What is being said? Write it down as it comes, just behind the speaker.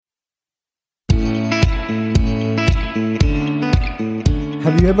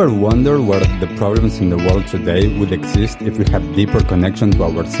Have you ever wondered where the problems in the world today would exist if we had deeper connection to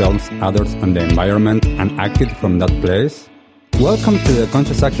ourselves, others, and the environment and acted from that place? Welcome to the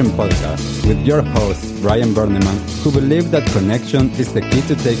Conscious Action Podcast with your host, Brian Berneman, who believes that connection is the key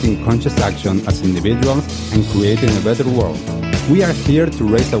to taking conscious action as individuals and creating a better world. We are here to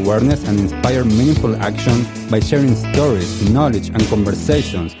raise awareness and inspire meaningful action by sharing stories, knowledge, and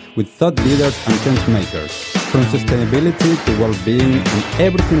conversations with thought leaders and change makers. From sustainability to well-being and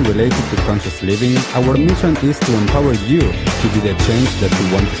everything related to conscious living, our mission is to empower you to be the change that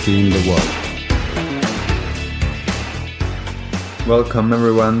you want to see in the world. Welcome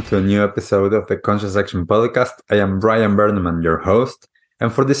everyone to a new episode of the Conscious Action Podcast. I am Brian Berneman, your host.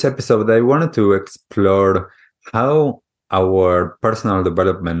 And for this episode, I wanted to explore how our personal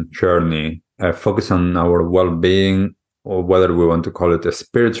development journey focus on our well-being, or whether we want to call it a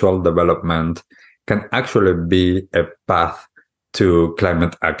spiritual development, can actually be a path to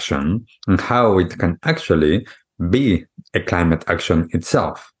climate action, and how it can actually be a climate action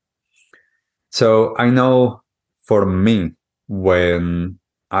itself. So I know for me, when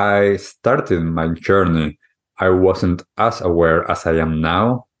I started my journey, I wasn't as aware as I am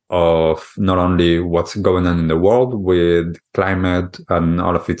now of not only what's going on in the world with climate and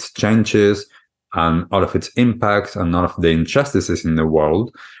all of its changes and all of its impacts and all of the injustices in the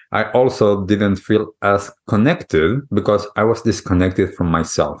world. I also didn't feel as connected because I was disconnected from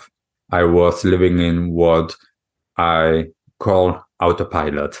myself. I was living in what I call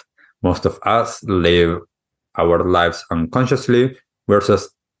autopilot. Most of us live our lives unconsciously. We're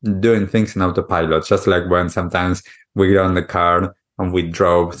just doing things in autopilot, just like when sometimes we get on the car and we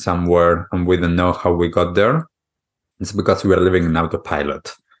drove somewhere and we don't know how we got there. It's because we are living in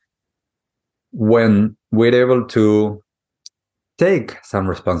autopilot. When we're able to take some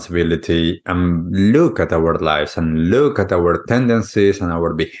responsibility and look at our lives and look at our tendencies and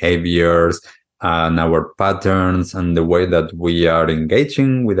our behaviors and our patterns and the way that we are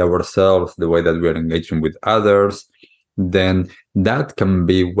engaging with ourselves, the way that we are engaging with others, then that can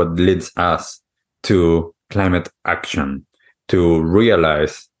be what leads us to climate action, to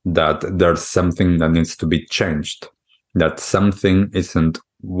realize that there's something that needs to be changed, that something isn't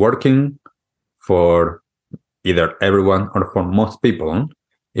working for either everyone or for most people,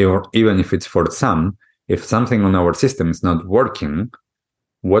 or even if it's for some. If something on our system is not working,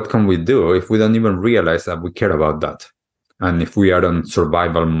 what can we do if we don't even realize that we care about that? And if we are on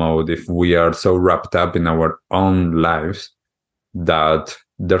survival mode, if we are so wrapped up in our own lives that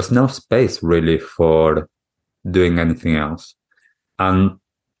there's no space really for doing anything else. And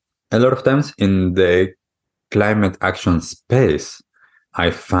a lot of times in the climate action space, I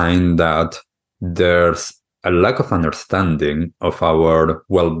find that there's a lack of understanding of our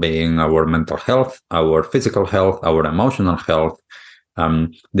well-being, our mental health, our physical health, our emotional health.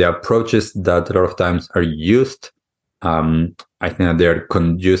 The approaches that a lot of times are used, I think that they're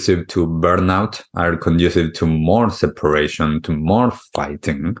conducive to burnout, are conducive to more separation, to more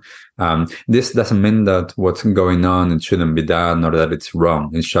fighting. This doesn't mean that what's going on, it shouldn't be done or that it's wrong.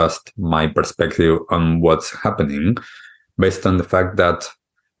 It's just my perspective on what's happening based on the fact that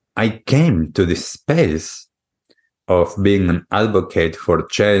I came to this space of being an advocate for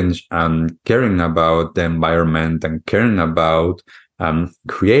change and caring about the environment and caring about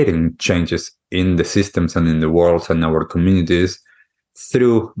creating changes in the systems and in the world and our communities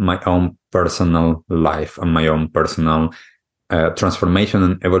through my own personal life and my own personal transformation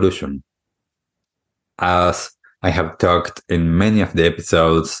and evolution. As I have talked in many of the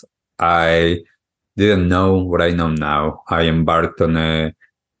episodes, I didn't know what I know now. I embarked on a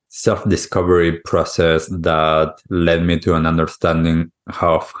self-discovery process that led me to an understanding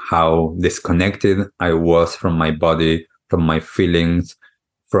of how disconnected I was from my body, from my feelings,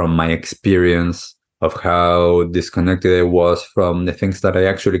 from my experience, of how disconnected I was from the things that I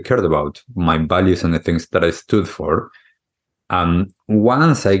actually cared about, my values and the things that I stood for. And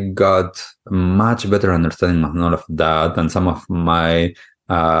once I got much better understanding of all of that and some of my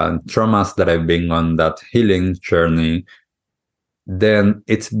traumas that I've been on that healing journey, then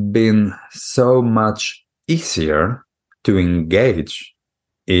it's been so much easier to engage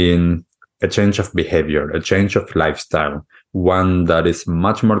in a change of behavior, a change of lifestyle, one that is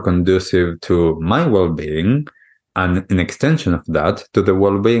much more conducive to my well-being and an extension of that to the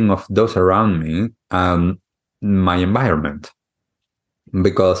well-being of those around me and my environment.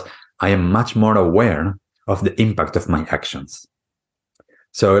 Because I am much more aware of the impact of my actions.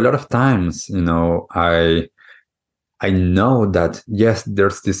 So a lot of times, I know that, yes,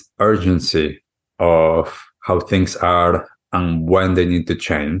 there's this urgency of how things are and when they need to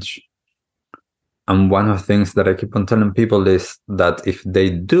change. And one of the things that I keep on telling people is that if they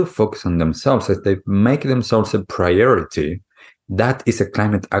do focus on themselves, if they make themselves a priority, that is a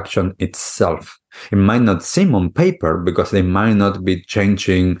climate action itself. It might not seem on paper because they might not be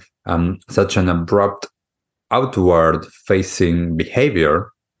changing such an abrupt outward facing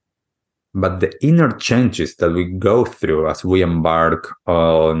behavior, but the inner changes that we go through as we embark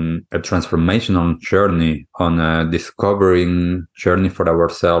on a transformational journey, on a discovering journey for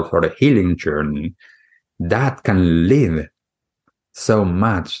ourselves or a healing journey, that can lead so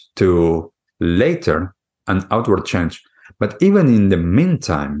much to later an outward change. But even in the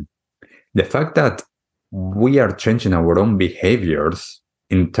meantime, the fact that we are changing our own behaviors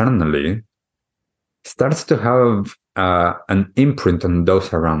internally starts to have an imprint on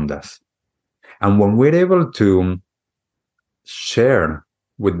those around us. And when we're able to share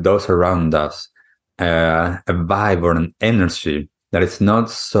with those around us a vibe or an energy that is not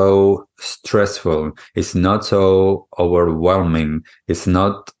so stressful, it's not so overwhelming, it's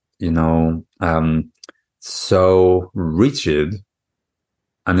not, so rigid,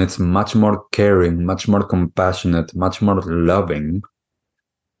 and it's much more caring, much more compassionate, much more loving,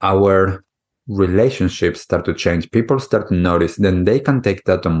 our relationships start to change. People start to notice, then they can take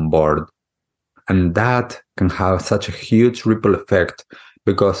that on board. And that can have such a huge ripple effect,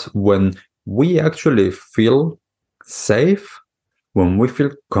 because when we actually feel safe, when we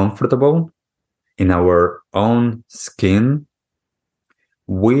feel comfortable in our own skin,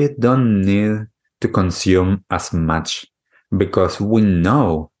 we don't need to consume as much, because we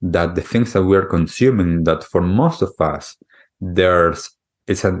know that the things that we are consuming, that for most of us,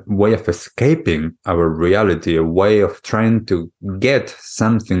 it's a way of escaping our reality, a way of trying to get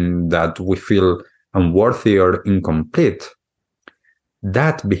something that we feel unworthy or incomplete.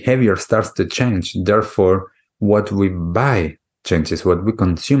 That behavior starts to change. Therefore, what we buy changes, what we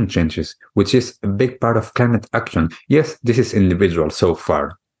consume changes, which is a big part of climate action. Yes, this is individual so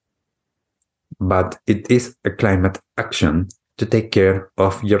far, but it is a climate action to take care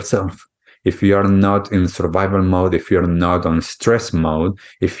of yourself. If you are not in survival mode, if you're not on stress mode,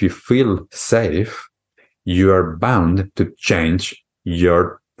 if you feel safe, you are bound to change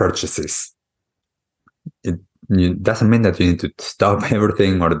your purchases. It doesn't mean that you need to stop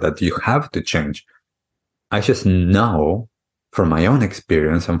everything or that you have to change. I just know from my own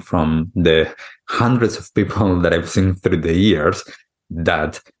experience and from the hundreds of people that I've seen through the years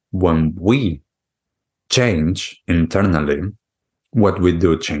that when we change internally, what we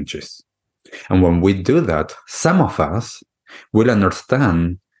do changes. And when we do that, some of us will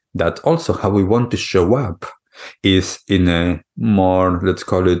understand that also how we want to show up is in a more, let's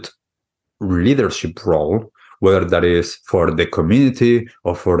call it, leadership role, whether that is for the community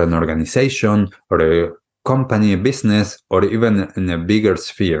or for an organization or a company, a business, or even in a bigger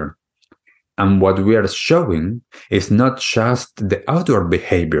sphere. And what we are showing is not just the outward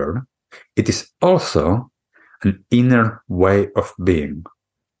behavior, it is also an inner way of being.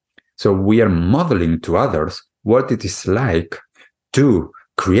 So we are modeling to others what it is like to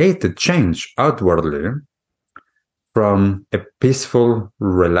create a change outwardly from a peaceful,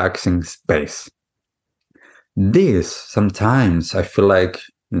 relaxing space. This, sometimes I feel like,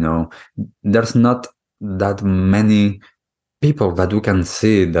 there's not that many people that we can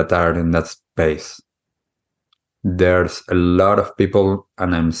see that are in that space. There's a lot of people,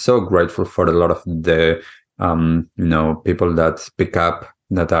 and I'm so grateful for a lot of the, people that speak up,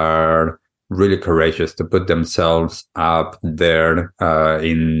 that are really courageous to put themselves up there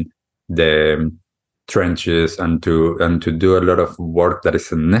in the trenches and to do a lot of work that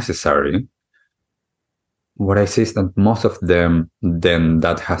is necessary. What I see is that most of them, then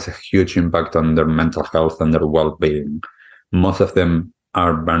that has a huge impact on their mental health and their well-being. Most of them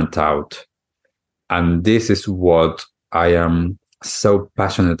are burnt out. And this is what I am so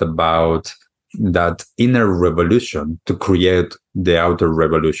passionate about, that inner revolution to create the outer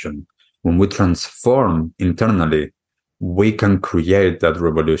revolution. When we transform internally, we can create that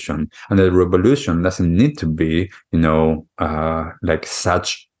revolution. And the revolution doesn't need to be, like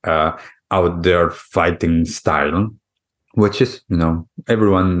such out there fighting style, which is,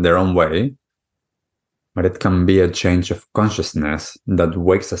 everyone their own way. But it can be a change of consciousness that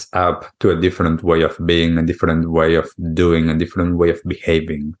wakes us up to a different way of being, a different way of doing, a different way of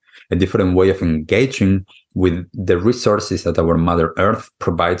behaving, a different way of engaging with the resources that our Mother Earth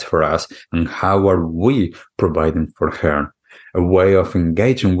provides for us, and how are we providing for her. A way of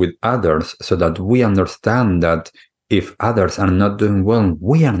engaging with others so that we understand that if others are not doing well,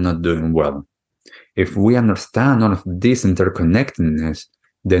 we are not doing well. If we understand all of this interconnectedness,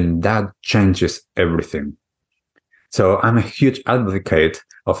 then that changes everything. So I'm a huge advocate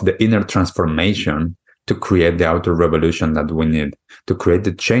of the inner transformation to create the outer revolution that we need, to create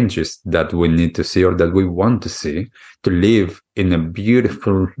the changes that we need to see or that we want to see, to live in a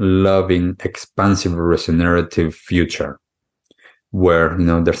beautiful, loving, expansive, regenerative future where,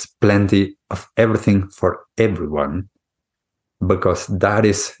 there's plenty of everything for everyone, because that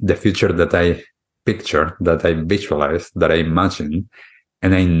is the future that I picture, that I visualize, that I imagine.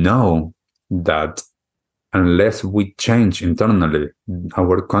 And I know that unless we change internally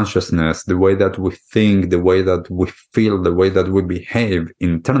our consciousness, the way that we think, the way that we feel, the way that we behave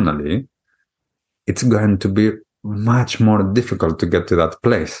internally, it's going to be much more difficult to get to that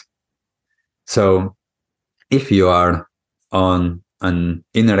place. So if you are on an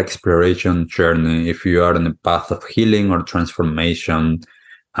inner exploration journey, if you are on a path of healing or transformation,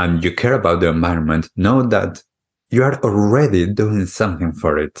 and you care about the environment, know that you are already doing something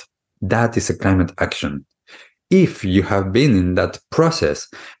for it. That is a climate action. If you have been in that process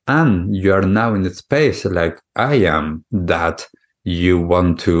and you are now in the space like I am, that you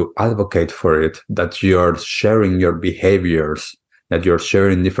want to advocate for it, that you're sharing your behaviors, that you're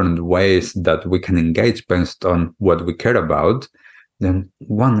sharing different ways that we can engage based on what we care about, then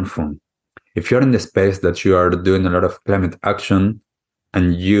wonderful. If you're in the space that you are doing a lot of climate action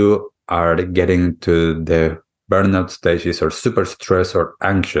and you are getting to the burnout stages or super stressed or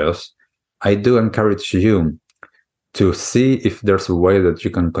anxious, I do encourage you to see if there's a way that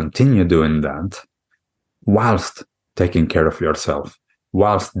you can continue doing that whilst taking care of yourself,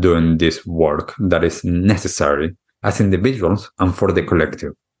 whilst doing this work that is necessary as individuals and for the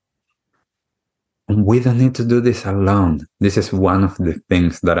collective. And we don't need to do this alone. This is one of the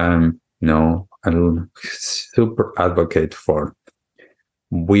things that I'm, a super advocate for.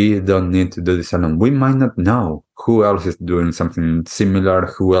 We don't need to do this alone. We might not know who else is doing something similar,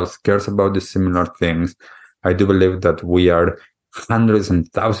 who else cares about the similar things. I do believe that we are hundreds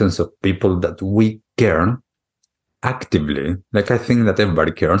and thousands of people that we care actively. Like I think that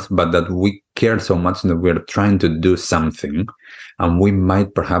everybody cares, but that we care so much that we're trying to do something, and we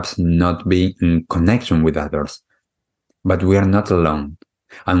might perhaps not be in connection with others, but we are not alone.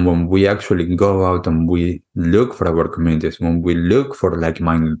 And when we actually go out and we look for our communities, when we look for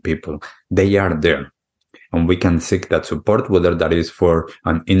like-minded people, they are there. And we can seek that support, whether that is for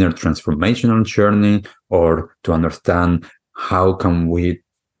an inner transformational journey or to understand how can we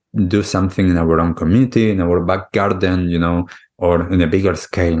do something in our own community, in our back garden, or in a bigger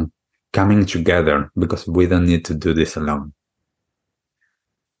scale, coming together, because we don't need to do this alone.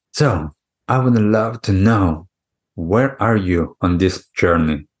 So I would love to know, where are you on this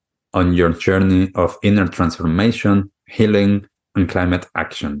journey, on your journey of inner transformation, healing, and climate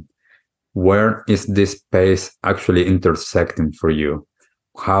action? Where is this space actually intersecting for you?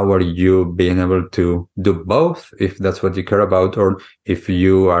 How are you being able to do both, if that's what you care about? Or if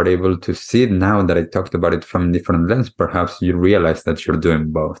you are able to see it now that I talked about it from a different lens, perhaps you realize that you're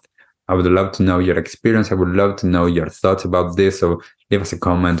doing both. I would love to know your experience. I would love to know your thoughts about this. So leave us a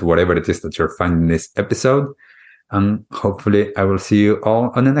comment, whatever it is that you're finding this episode. And hopefully I will see you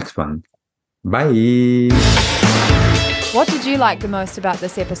all on the next one. Bye. What did you like the most about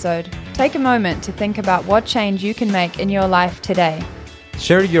this episode? Take a moment to think about what change you can make in your life today.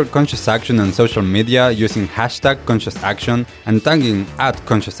 Share your conscious action on social media using #ConsciousAction and tagging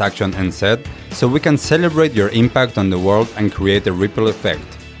 @ConsciousActionNZ so we can celebrate your impact on the world and create a ripple effect.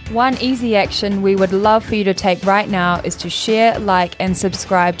 One easy action we would love for you to take right now is to share, like, and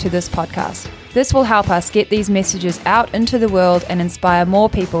subscribe to this podcast. This will help us get these messages out into the world and inspire more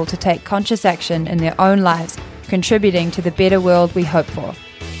people to take conscious action in their own lives, contributing to the better world we hope for.